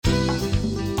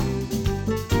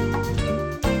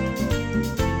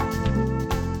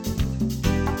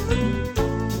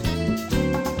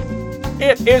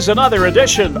It is another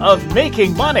edition of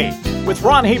Making Money with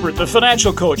Ron Hebert, the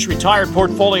financial coach, retired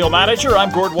portfolio manager.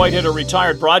 I'm Gord Whitehead, a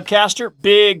retired broadcaster.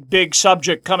 Big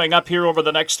subject coming up here over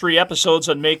the next 3 episodes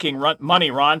on Making Money,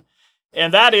 Ron.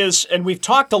 And that is, and we've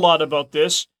talked a lot about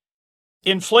this,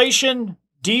 inflation,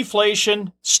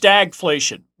 deflation,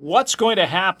 stagflation. What's going to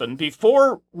happen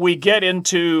before we get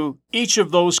into each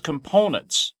of those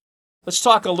components? Let's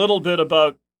talk a little bit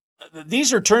about,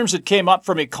 these are terms that came up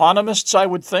from economists, I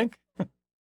would think.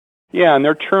 Yeah, and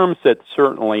they're terms that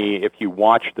certainly, if you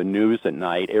watch the news at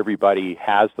night, everybody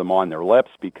has them on their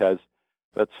lips because,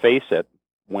 let's face it,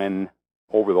 when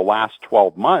over the last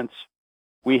 12 months,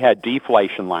 we had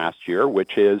deflation last year,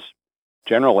 which is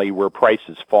generally where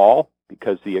prices fall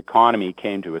because the economy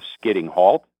came to a skidding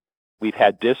halt. We've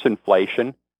had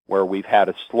disinflation, where we've had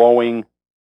a slowing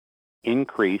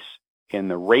increase in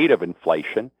the rate of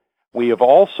inflation. We have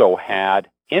also had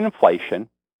inflation,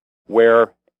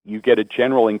 where you get a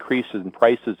general increase in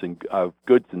prices of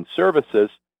goods and services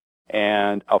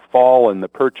and a fall in the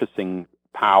purchasing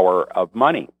power of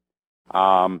money.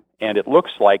 And it looks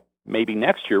like maybe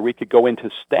next year we could go into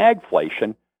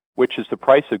stagflation, which is the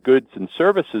price of goods and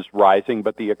services rising,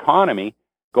 but the economy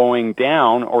going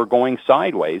down or going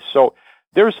sideways. So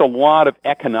there's a lot of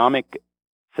economic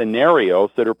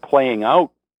scenarios that are playing out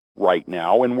right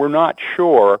now, and we're not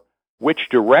sure which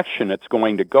direction it's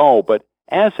going to go. But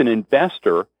as an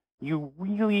investor, you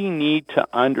really need to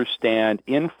understand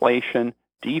inflation,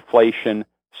 deflation,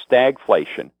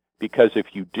 stagflation, because if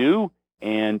you do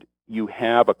and you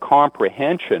have a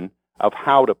comprehension of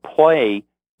how to play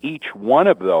each one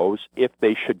of those, if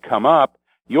they should come up,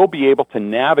 you'll be able to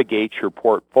navigate your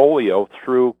portfolio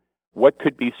through what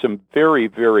could be some very,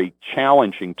 very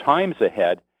challenging times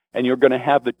ahead, and you're going to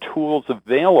have the tools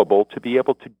available to be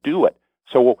able to do it.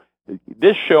 So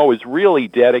this show is really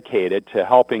dedicated to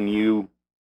helping you,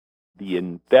 the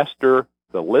investor,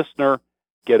 the listener,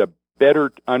 get a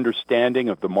better understanding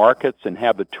of the markets and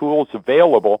have the tools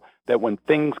available that when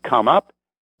things come up,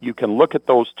 you can look at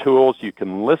those tools, you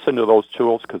can listen to those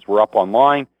tools because we're up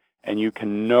online, and you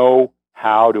can know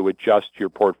how to adjust your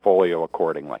portfolio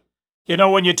accordingly. You know,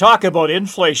 when you talk about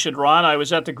inflation, Ron, I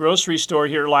was at the grocery store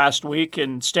here last week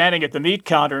and standing at the meat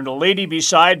counter, and a lady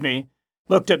beside me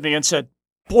looked at me and said,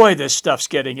 "Boy, this stuff's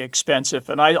getting expensive."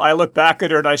 And I looked back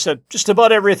at her and I said, just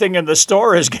about everything in the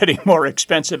store is getting more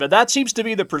expensive. And that seems to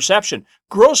be the perception.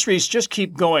 Groceries just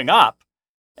keep going up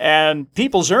and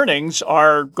people's earnings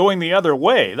are going the other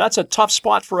way. That's a tough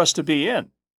spot for us to be in.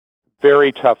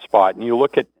 Very tough spot. And you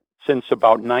look at since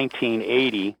about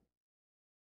 1980,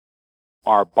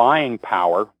 our buying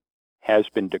power has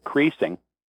been decreasing.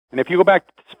 And if you go back,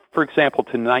 for example,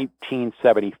 to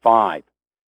 1975,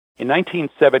 in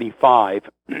 1975,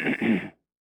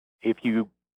 if you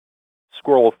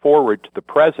scroll forward to the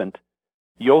present,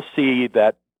 you'll see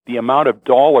that the amount of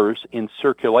dollars in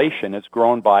circulation has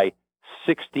grown by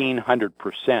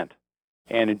 1,600%.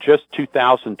 And in just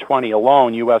 2020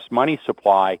 alone, U.S. money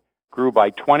supply grew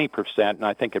by 20%, and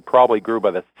I think it probably grew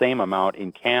by the same amount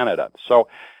in Canada. So,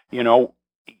 you know,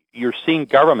 you're seeing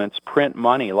governments print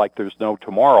money like there's no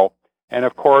tomorrow, and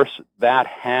of course, that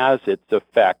has its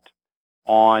effect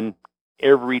on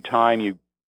every time you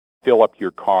fill up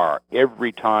your car,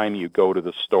 every time you go to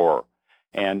the store.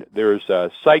 And there's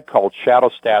a site called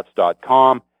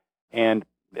shadowstats.com, and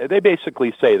they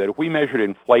basically say that if we measured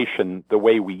inflation the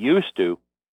way we used to,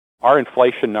 our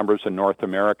inflation numbers in North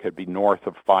America would be north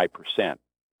of 5%,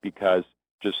 because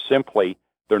just simply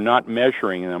they're not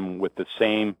measuring them with the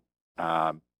same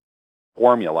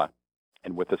formula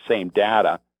and with the same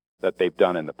data that they've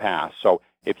done in the past. So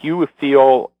if you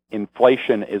feel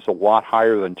inflation is a lot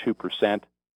higher than 2%,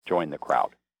 join the crowd.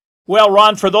 Well,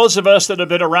 Ron, for those of us that have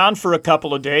been around for a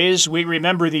couple of days, we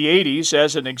remember the 80s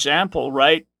as an example,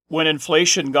 right? When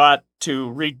inflation got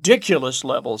to ridiculous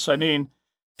levels. I mean,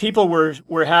 people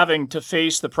were having to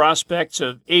face the prospects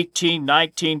of 18,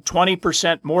 19,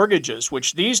 20% mortgages,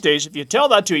 which these days, if you tell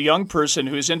that to a young person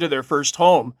who's into their first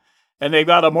home, and they've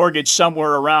got a mortgage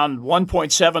somewhere around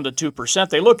 1.7 to 2%,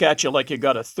 they look at you like you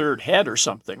got a third head or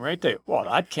something, right? Well,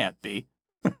 that can't be.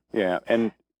 Yeah,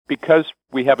 and because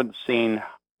we haven't seen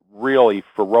really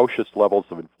ferocious levels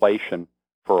of inflation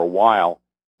for a while,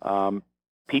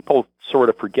 people sort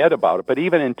of forget about it. But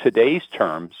even in today's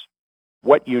terms,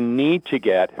 what you need to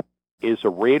get is a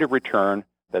rate of return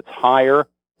that's higher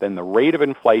than the rate of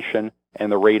inflation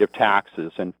and the rate of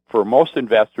taxes. And for most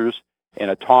investors, in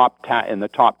the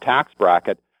top tax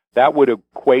bracket, that would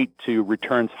equate to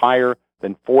returns higher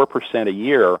than 4% a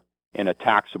year in a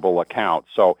taxable account.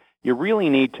 So you really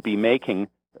need to be making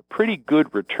pretty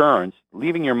good returns.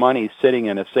 Leaving your money sitting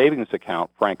in a savings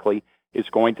account, frankly, is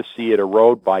going to see it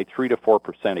erode by 3 to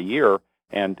 4% a year.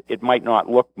 And it might not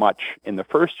look much in the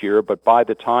first year, but by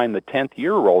the time the 10th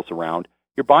year rolls around,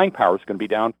 your buying power is going to be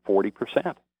down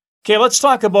 40%. Okay, let's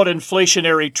talk about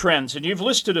inflationary trends, and you've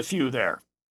listed a few there.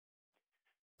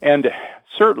 And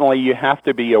certainly you have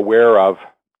to be aware of,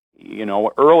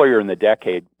 earlier in the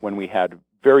decade when we had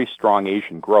very strong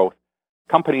Asian growth,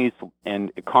 companies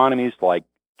and economies like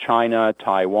China,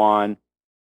 Taiwan,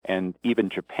 and even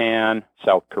Japan,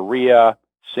 South Korea,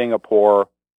 Singapore,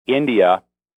 India,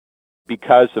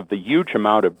 because of the huge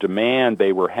amount of demand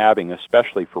they were having,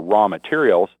 especially for raw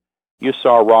materials, you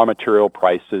saw raw material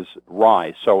prices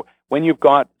rise. So when you've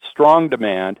got strong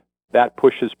demand, that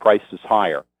pushes prices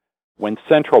higher. When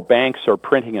central banks are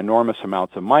printing enormous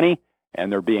amounts of money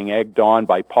and they're being egged on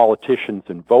by politicians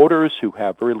and voters who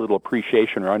have very little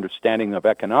appreciation or understanding of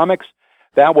economics,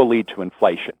 that will lead to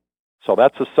inflation. So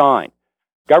that's a sign.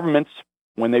 Governments,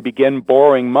 when they begin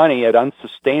borrowing money at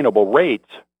unsustainable rates,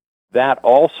 that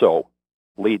also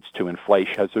leads to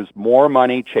inflation because there's more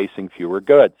money chasing fewer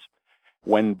goods.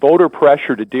 When voter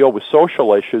pressure to deal with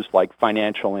social issues like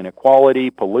financial inequality,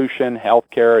 pollution,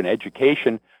 healthcare, and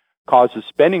education causes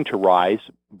spending to rise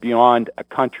beyond a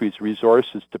country's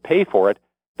resources to pay for it,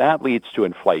 that leads to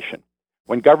inflation.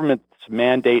 When governments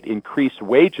mandate increased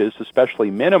wages,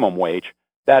 especially minimum wage,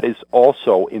 that is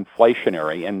also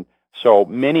inflationary. And so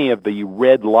many of the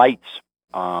red lights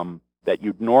that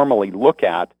you'd normally look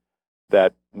at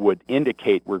that would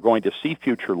indicate we're going to see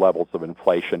future levels of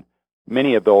inflation,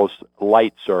 many of those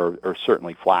lights are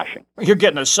certainly flashing. You're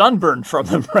getting a sunburn from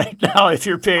them right now if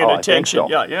you're paying attention. I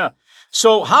think so. Yeah.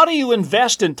 So how do you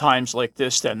invest in times like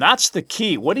this then? That's the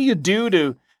key. What do you do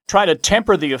to try to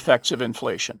temper the effects of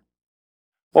inflation?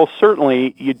 Well,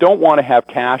 certainly you don't want to have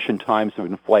cash in times of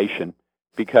inflation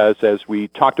because, as we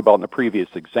talked about in the previous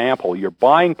example, your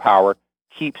buying power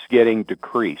keeps getting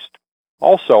decreased.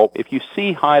 Also, if you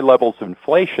see high levels of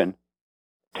inflation,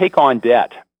 take on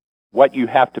debt. What you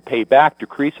have to pay back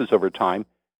decreases over time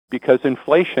because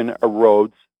inflation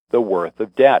erodes the worth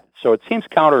of debt. So it seems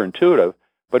counterintuitive,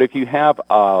 but if you have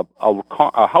a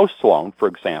house loan, for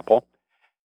example,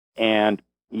 and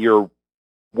your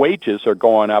wages are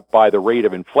going up by the rate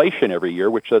of inflation every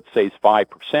year, which let's say is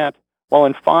 5%, well,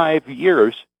 in 5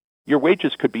 years, your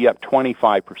wages could be up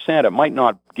 25%. It might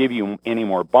not give you any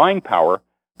more buying power,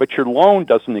 but your loan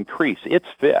doesn't increase. It's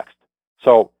fixed.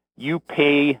 So you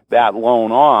pay that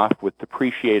loan off with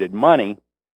depreciated money,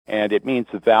 and it means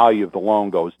the value of the loan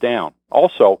goes down.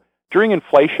 Also, during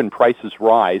inflation, prices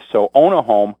rise, so own a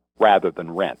home rather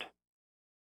than rent.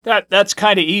 That's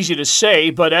kind of easy to say,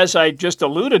 but as I just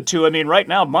alluded to, I mean, right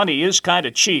now money is kind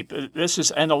of cheap. This is,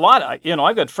 and a lot,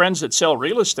 I've got friends that sell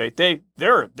real estate.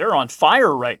 They're on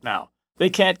fire right now.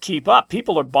 They can't keep up.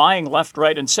 People are buying left,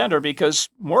 right, and center because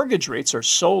mortgage rates are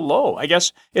so low. I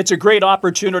guess it's a great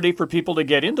opportunity for people to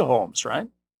get into homes, right?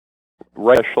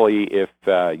 Right, especially if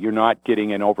you're not getting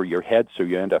in over your head, so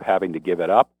you end up having to give it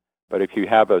up. But if you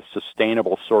have a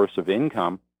sustainable source of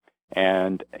income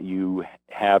and you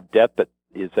have debt that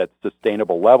is at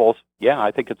sustainable levels, yeah,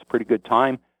 I think it's a pretty good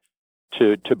time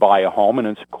to buy a home. And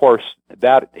of course,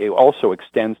 that it also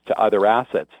extends to other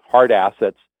assets. Hard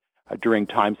assets during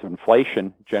times of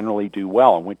inflation generally do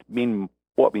well. And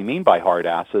what we mean by hard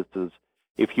assets is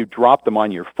if you drop them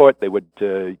on your foot, they would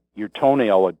your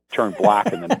toenail would turn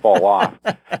black and then fall off.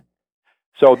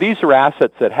 So these are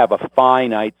assets that have a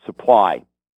finite supply.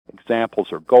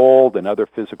 Examples are gold and other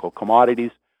physical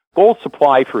commodities. Gold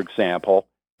supply, for example,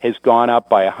 has gone up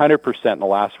by 100% in the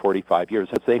last 45 years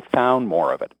as they found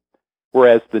more of it.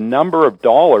 Whereas the number of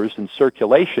dollars in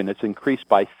circulation has increased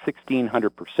by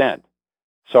 1,600%.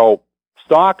 So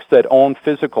stocks that own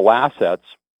physical assets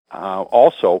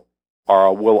also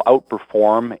will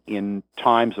outperform in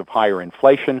times of higher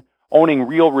inflation. Owning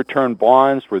real return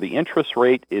bonds where the interest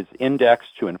rate is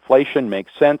indexed to inflation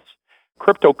makes sense.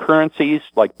 Cryptocurrencies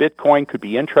like Bitcoin could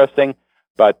be interesting,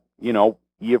 but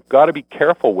you've got to be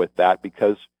careful with that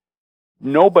because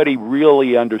nobody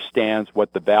really understands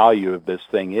what the value of this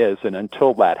thing is. And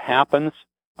until that happens,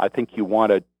 I think you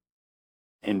want to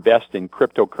invest in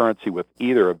cryptocurrency with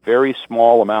either a very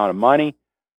small amount of money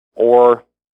or,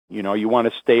 you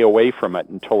want to stay away from it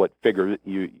until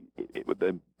the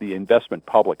investment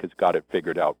public has got it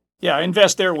figured out. Yeah,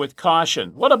 invest there with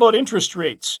caution. What about interest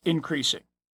rates increasing?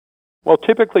 Well,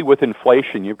 typically with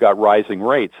inflation, you've got rising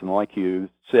rates. And like you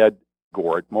said,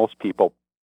 Gord, most people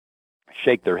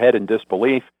shake their head in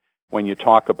disbelief when you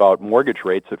talk about mortgage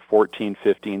rates at 14,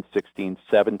 15, 16,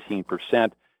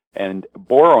 17%, and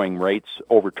borrowing rates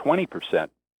over 20%.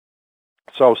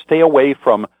 So stay away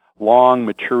from long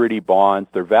maturity bonds.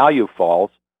 Their value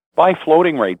falls. buy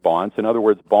floating rate bonds, in other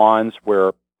words, bonds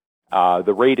where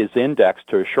the rate is indexed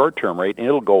to a short-term rate, and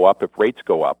it'll go up if rates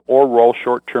go up, or roll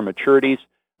short-term maturities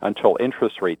until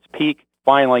interest rates peak.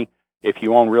 Finally, if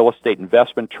you own real estate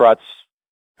investment trusts,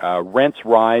 rents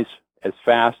rise as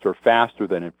fast or faster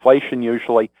than inflation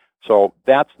usually, so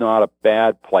that's not a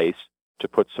bad place to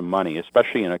put some money,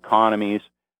 especially in economies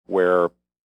where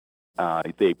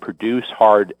they produce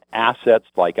hard assets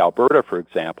like Alberta, for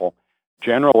example.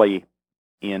 Generally,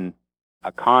 in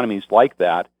economies like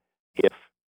that, if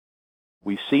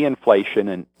we see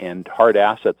inflation and hard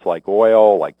assets like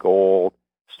oil, like gold,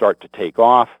 start to take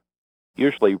off,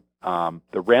 usually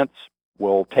the rents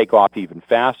will take off even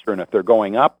faster, and if they're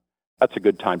going up, that's a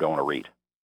good time to own a REIT.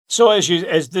 So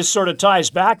as this sort of ties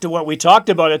back to what we talked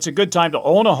about, it's a good time to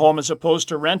own a home as opposed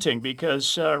to renting,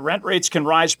 because rent rates can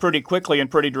rise pretty quickly and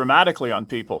pretty dramatically on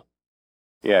people.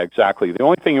 Yeah, exactly. The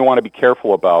only thing you want to be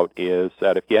careful about is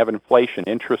that if you have inflation,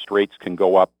 interest rates can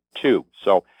go up too.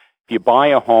 So if you buy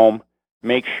a home,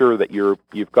 make sure that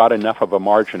you've got enough of a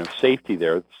margin of safety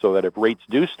there so that if rates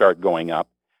do start going up,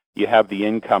 you have the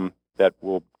income that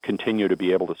will continue to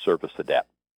be able to service the debt.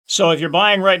 So if you're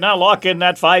buying right now, lock in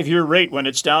that 5-year rate when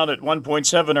it's down at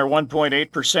 1.7 or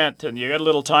 1.8%, and you got a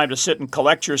little time to sit and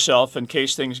collect yourself in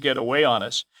case things get away on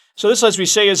us. So this, as we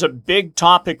say, is a big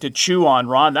topic to chew on,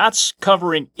 Ron. That's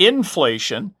covering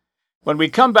inflation. When we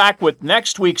come back with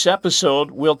next week's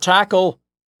episode, we'll tackle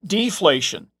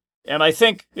deflation. And I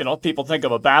think, people think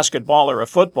of a basketball or a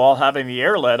football having the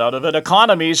air let out of it.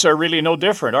 Economies are really no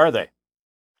different, are they?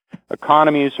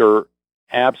 Economies are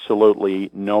absolutely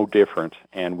no different,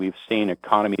 and we've seen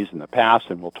economies in the past,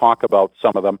 and we'll talk about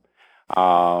some of them,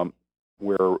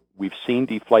 where we've seen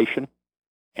deflation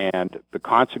and the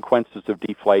consequences of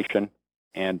deflation,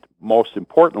 and most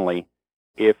importantly,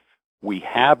 if we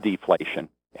have deflation,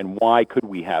 and why could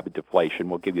we have a deflation?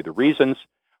 We'll give you the reasons.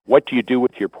 What do you do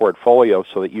with your portfolio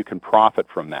so that you can profit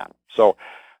from that? So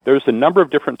there's a number of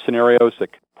different scenarios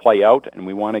that could play out, and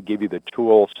we want to give you the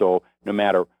tool so no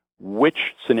matter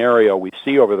which scenario we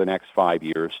see over the next 5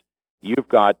 years, you've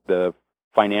got the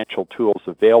financial tools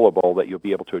available that you'll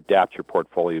be able to adapt your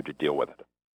portfolio to deal with it.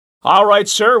 All right,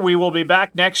 sir. We will be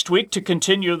back next week to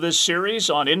continue this series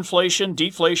on inflation,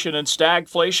 deflation, and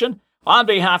stagflation. On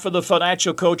behalf of the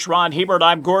financial coach Ron Hebert,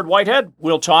 I'm Gord Whitehead.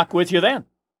 We'll talk with you then.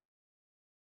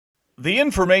 The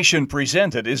information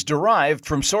presented is derived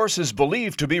from sources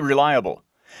believed to be reliable.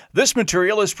 This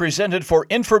material is presented for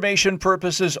information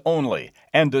purposes only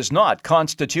and does not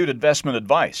constitute investment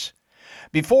advice.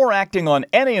 Before acting on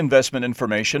any investment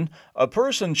information, a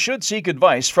person should seek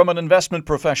advice from an investment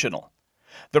professional.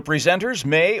 The presenters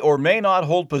may or may not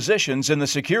hold positions in the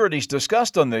securities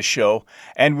discussed on this show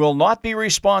and will not be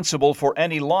responsible for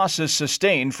any losses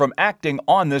sustained from acting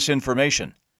on this information.